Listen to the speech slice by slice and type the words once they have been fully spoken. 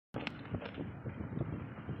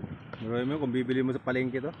Maroy mo kung bibili mo sa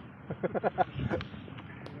palengke to.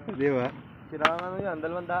 Di ba? Sirang ano yan,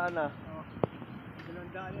 200 na. Oo.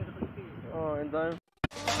 200 yan sa palengke. Oo, and then...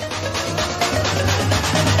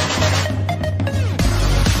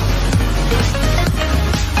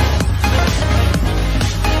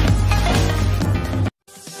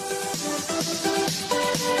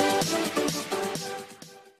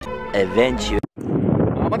 Eventually.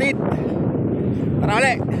 Mga kapatid, tara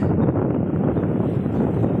ulit.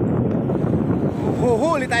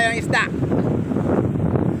 Huhuli tayo ng isda.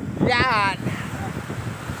 Yan.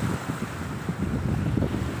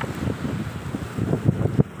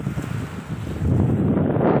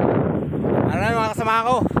 Ano na mga kasama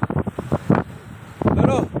ko?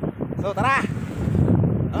 Lolo. So tara.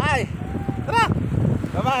 Bye. Tara.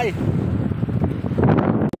 Bye bye.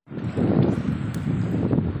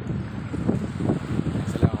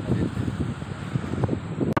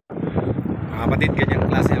 Kapatid, ganyang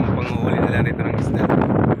klase ang panguhuli nila rito ng isda.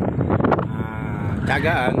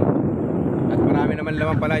 Tiyagaan. At marami naman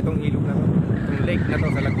laman pala itong ilog na to, itong lake na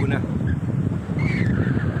to sa Laguna.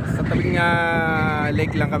 Sa tabing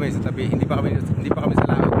lake lang kami, sa tabi, hindi pa kami sa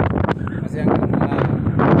laot. Kasi ang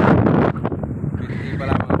hindi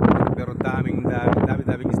pala mga, pero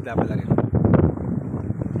daming isda pala rito.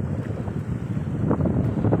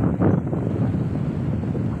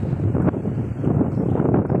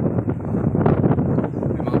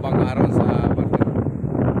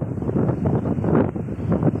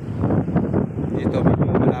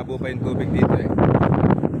 Malabo pa yung tubig dito eh.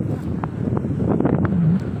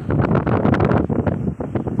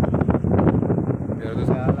 Pero doon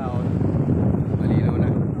sa laot, malinaw na.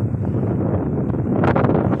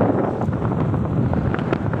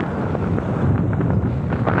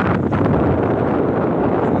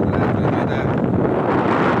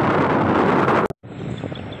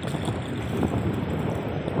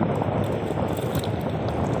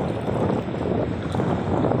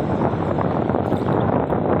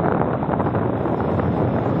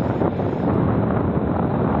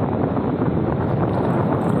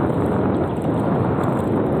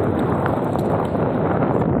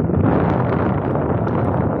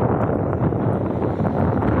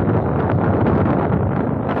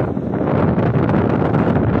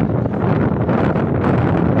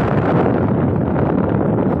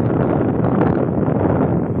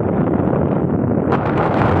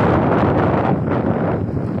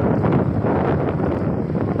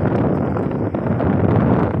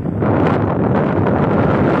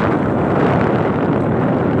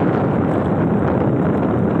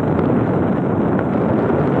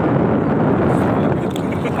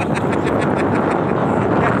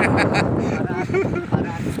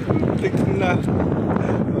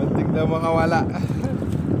 Muntik na makawala.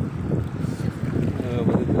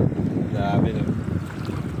 Dami na.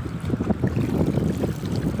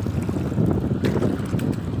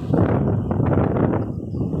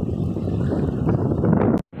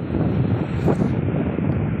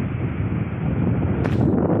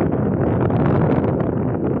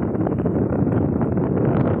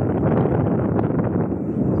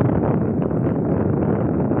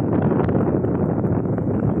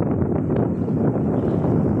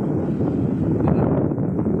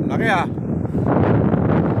 Laki ah.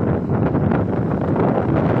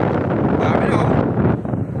 Dami na oh.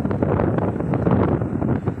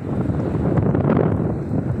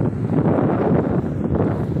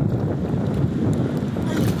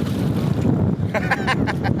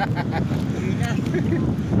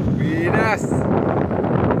 Pinas.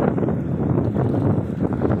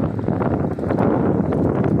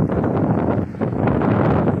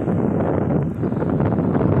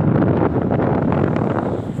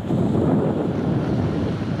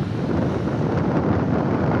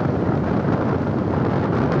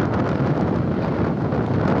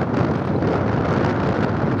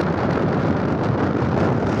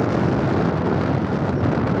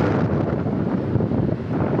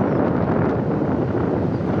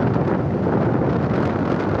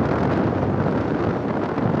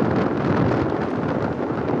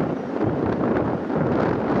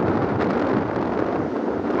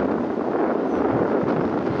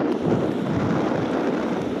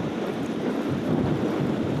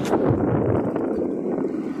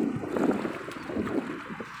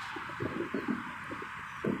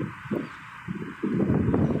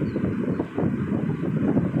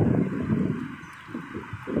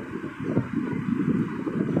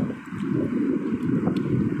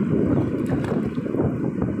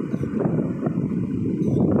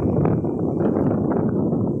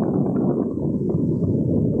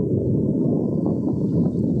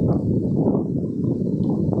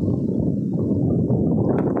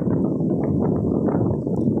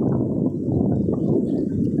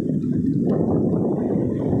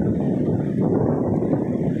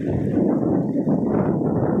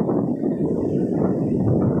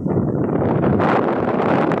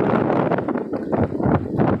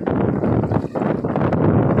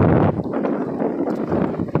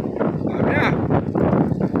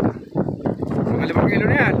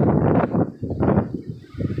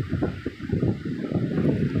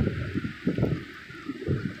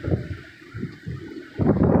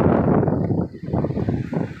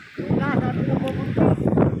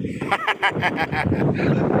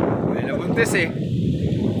 May nabuntis eh.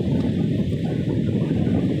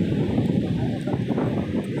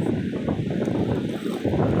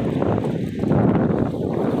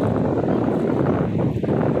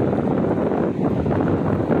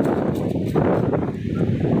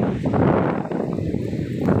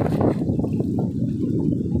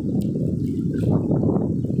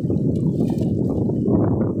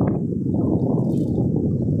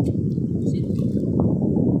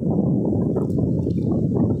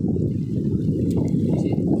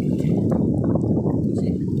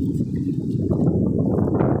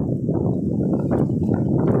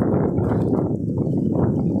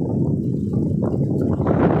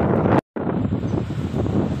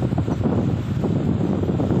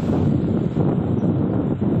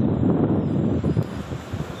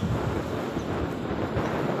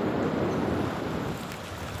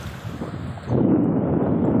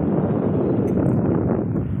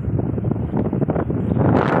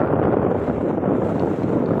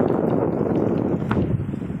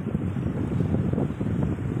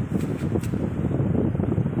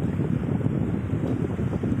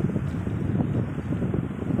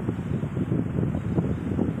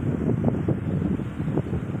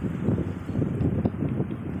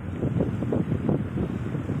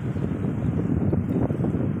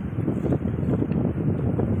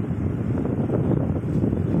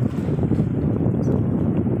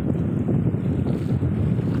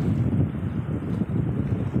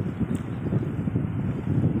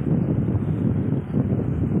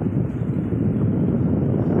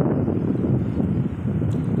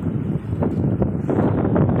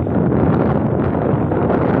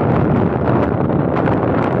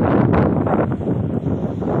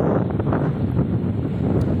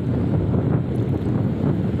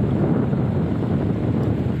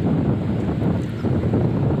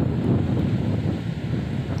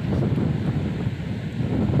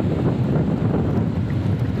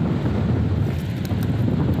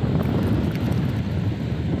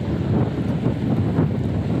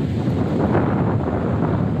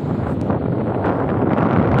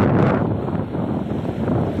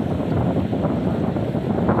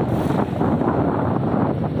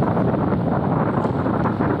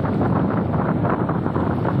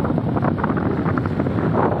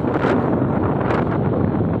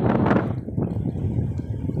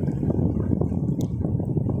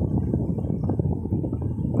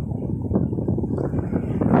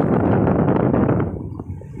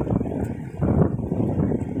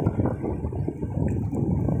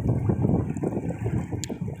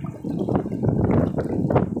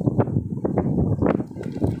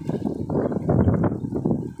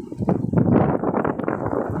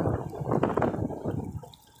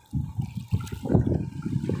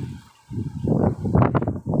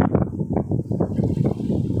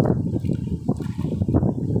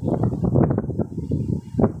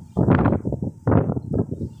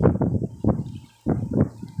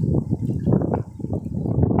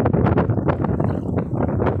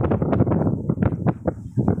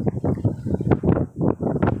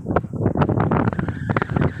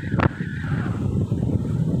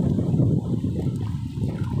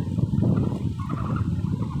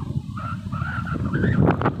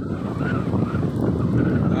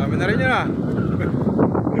 Na rin yun ah.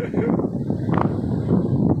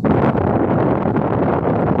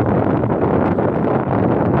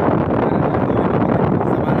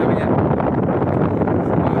 Kasama namin yan.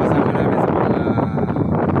 Kasama namin sa mga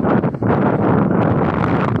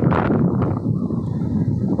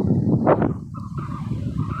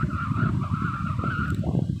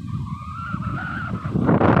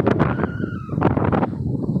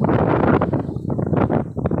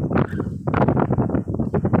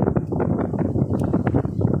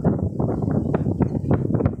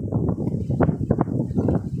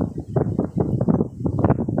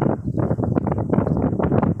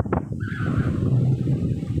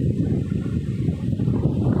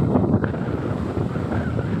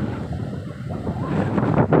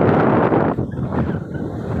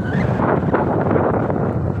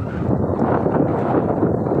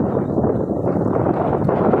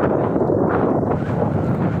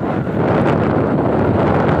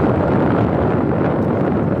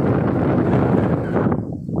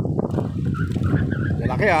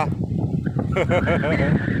laki ah.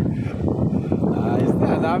 Ayos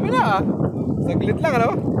na, dami na ah. Saglit lang ano.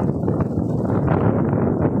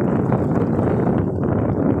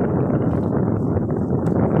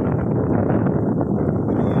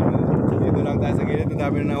 Dito lang tayo sa gilid,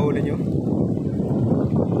 dami na nahuli nyo.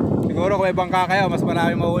 Siguro kung may bangka kayo, mas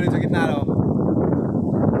marami mahuli sa gitna no.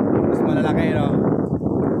 Mas malalaki no.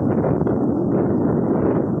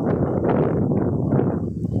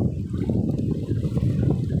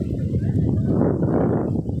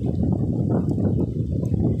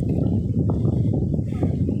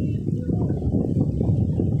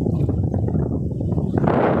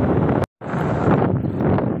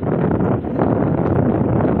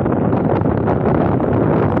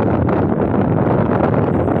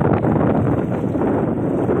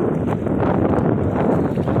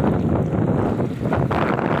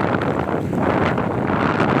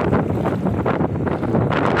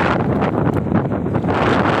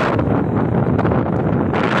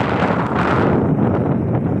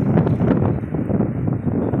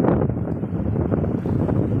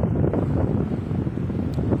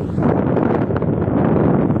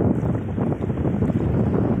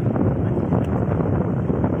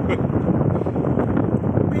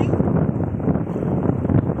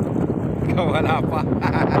 Ikaw wala pa.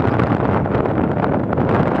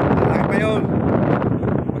 Malaki pa yun.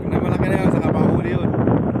 Pag na malaki na yun, saka mahuli yun.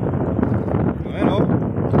 Ayan o.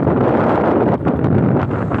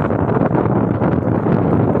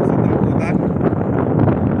 Sa tangkutan.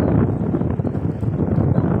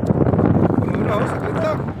 Puno na o, saglit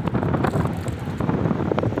lang.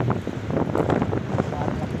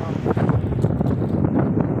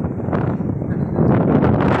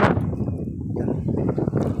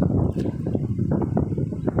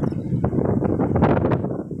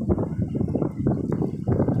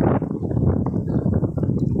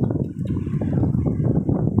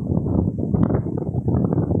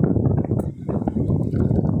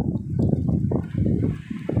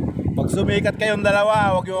 Pag sumikat kayong dalawa,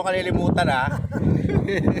 huwag yung kalilimutan ha.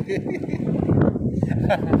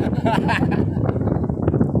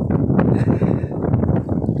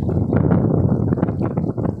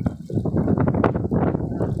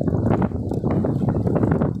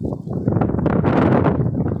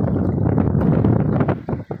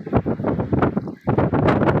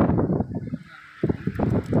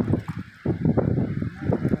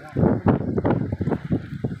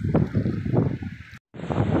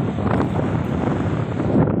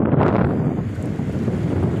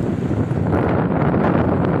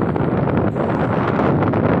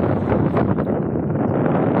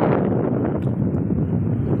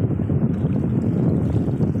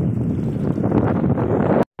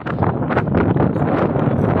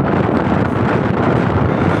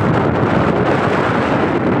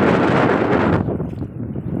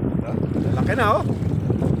 Laki na oh.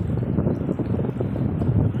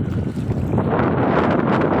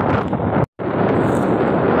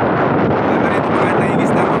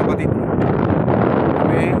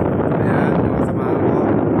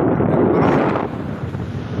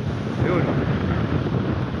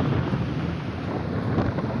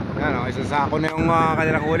 Isang sako na yung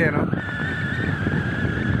kanilang huli, ano?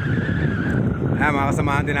 Ayan, mga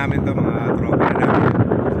kasamahan din namin to, mga tropa na namin.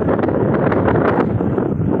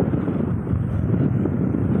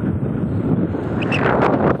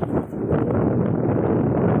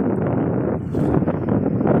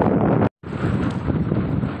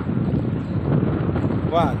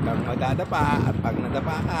 Huwag kang madadapa at pag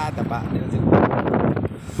nadapa ka, dapa nila sila.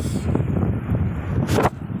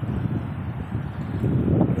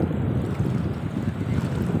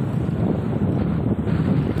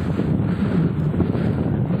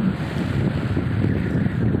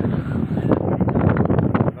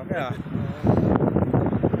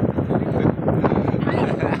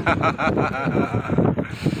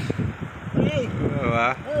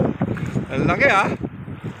 Diba? Ang laki ah.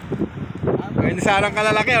 Ngayon sarang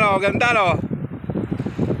kalalaki, no? Ganda, no?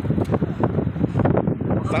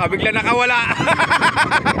 Saka bigla nakawala.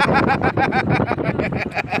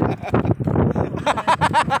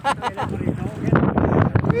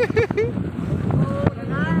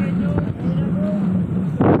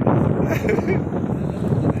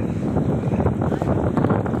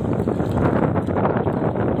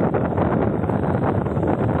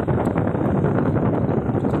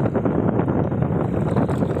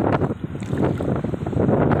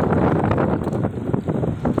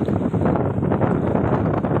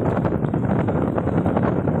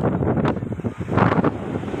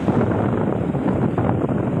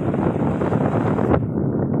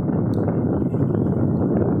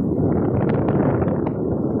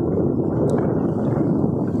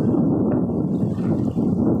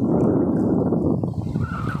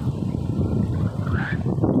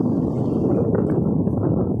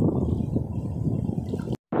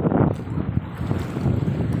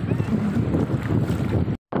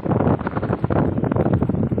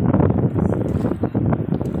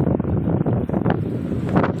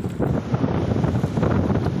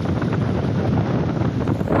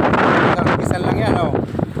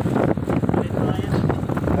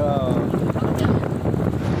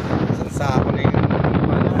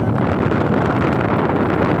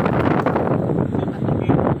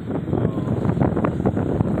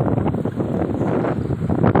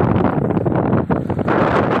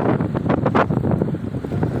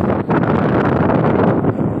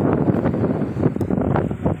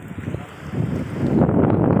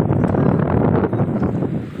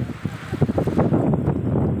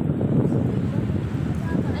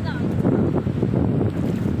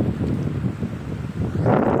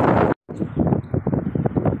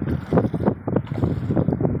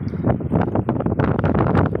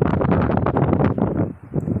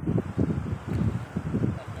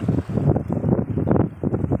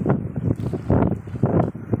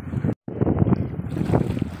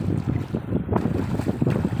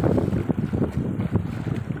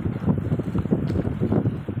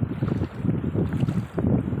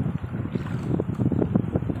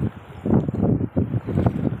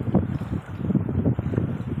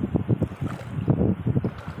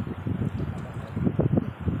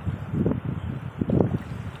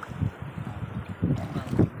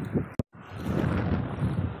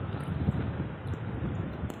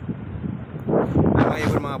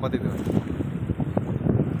 kapatid.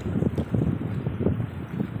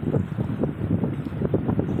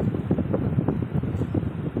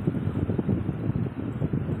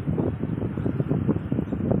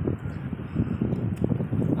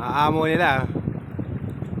 Aamo nila.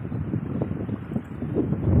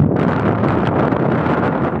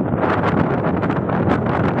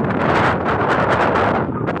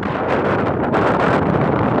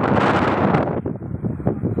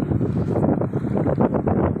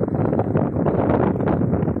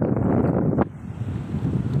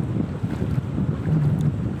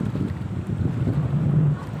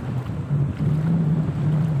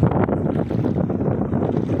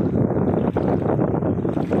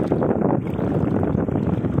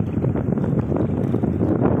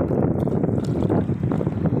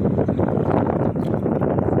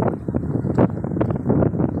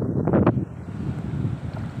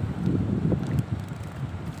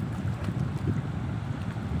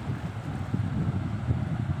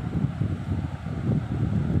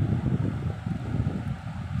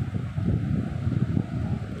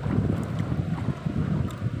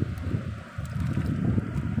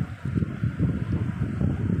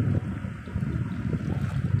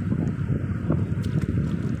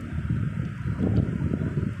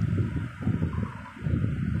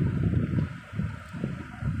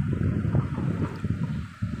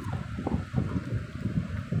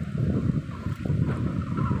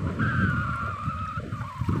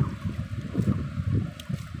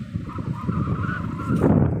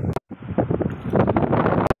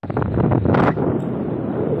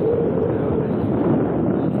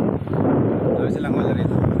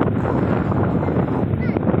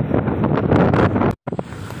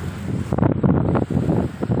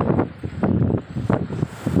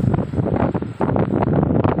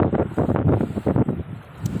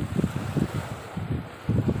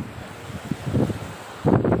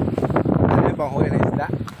 Panghuli ng isda.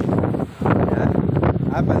 Ayan.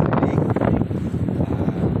 Pandilig.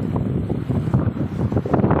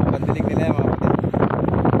 Pandilig nila mga kapatid.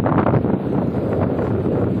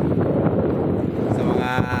 Sa mga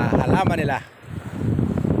halaman nila.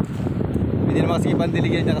 Hindi naman kasi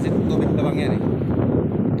pandilig yan kasi tubig tabang yan eh.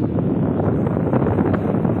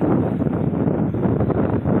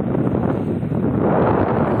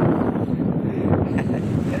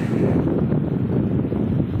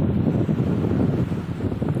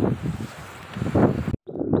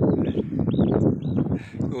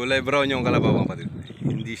 Kulay brown yung kalabaw mga kapatid.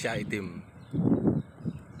 Hindi siya itim.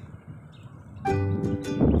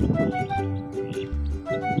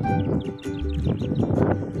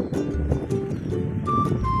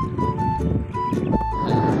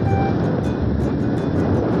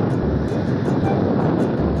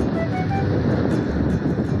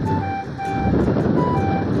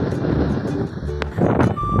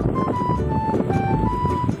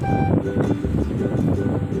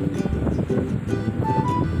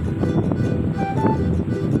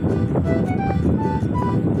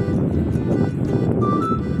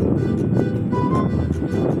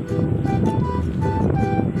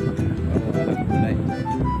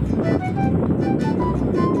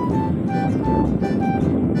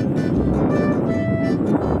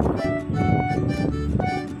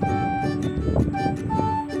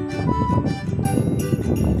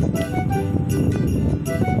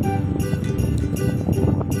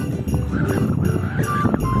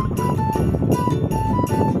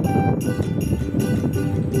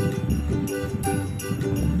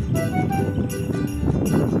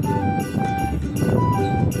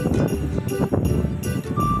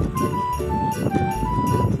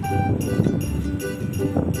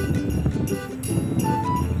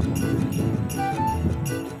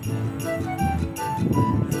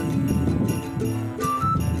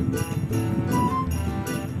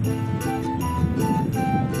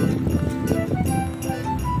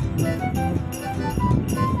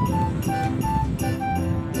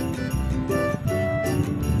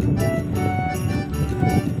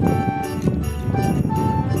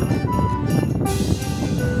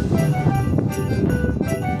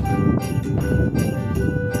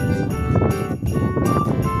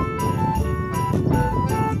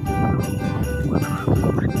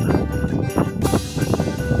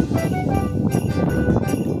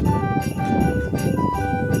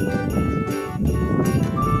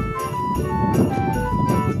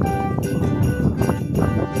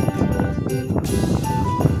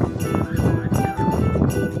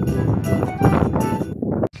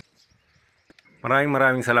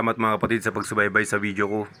 Maraming salamat mga kapatid sa pagsubaybay sa video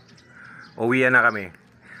ko. Uwian na kami.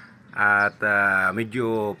 At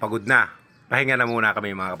medyo pagod na. Pahinga na muna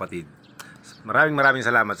kami mga kapatid. Maraming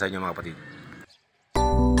salamat sa inyo mga kapatid.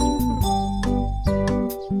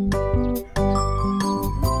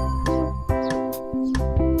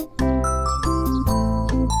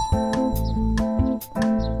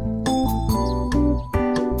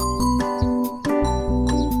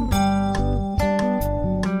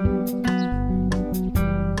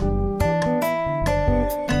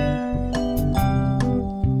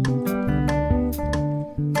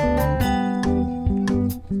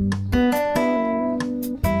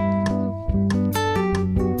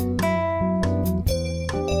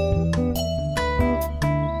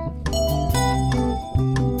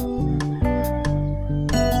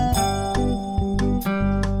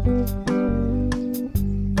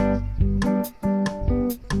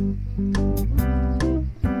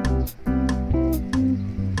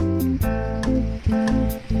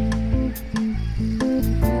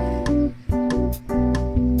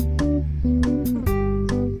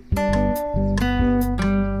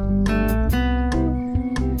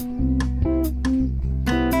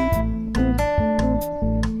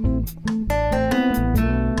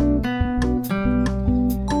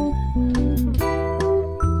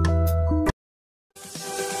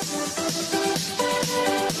 Bye.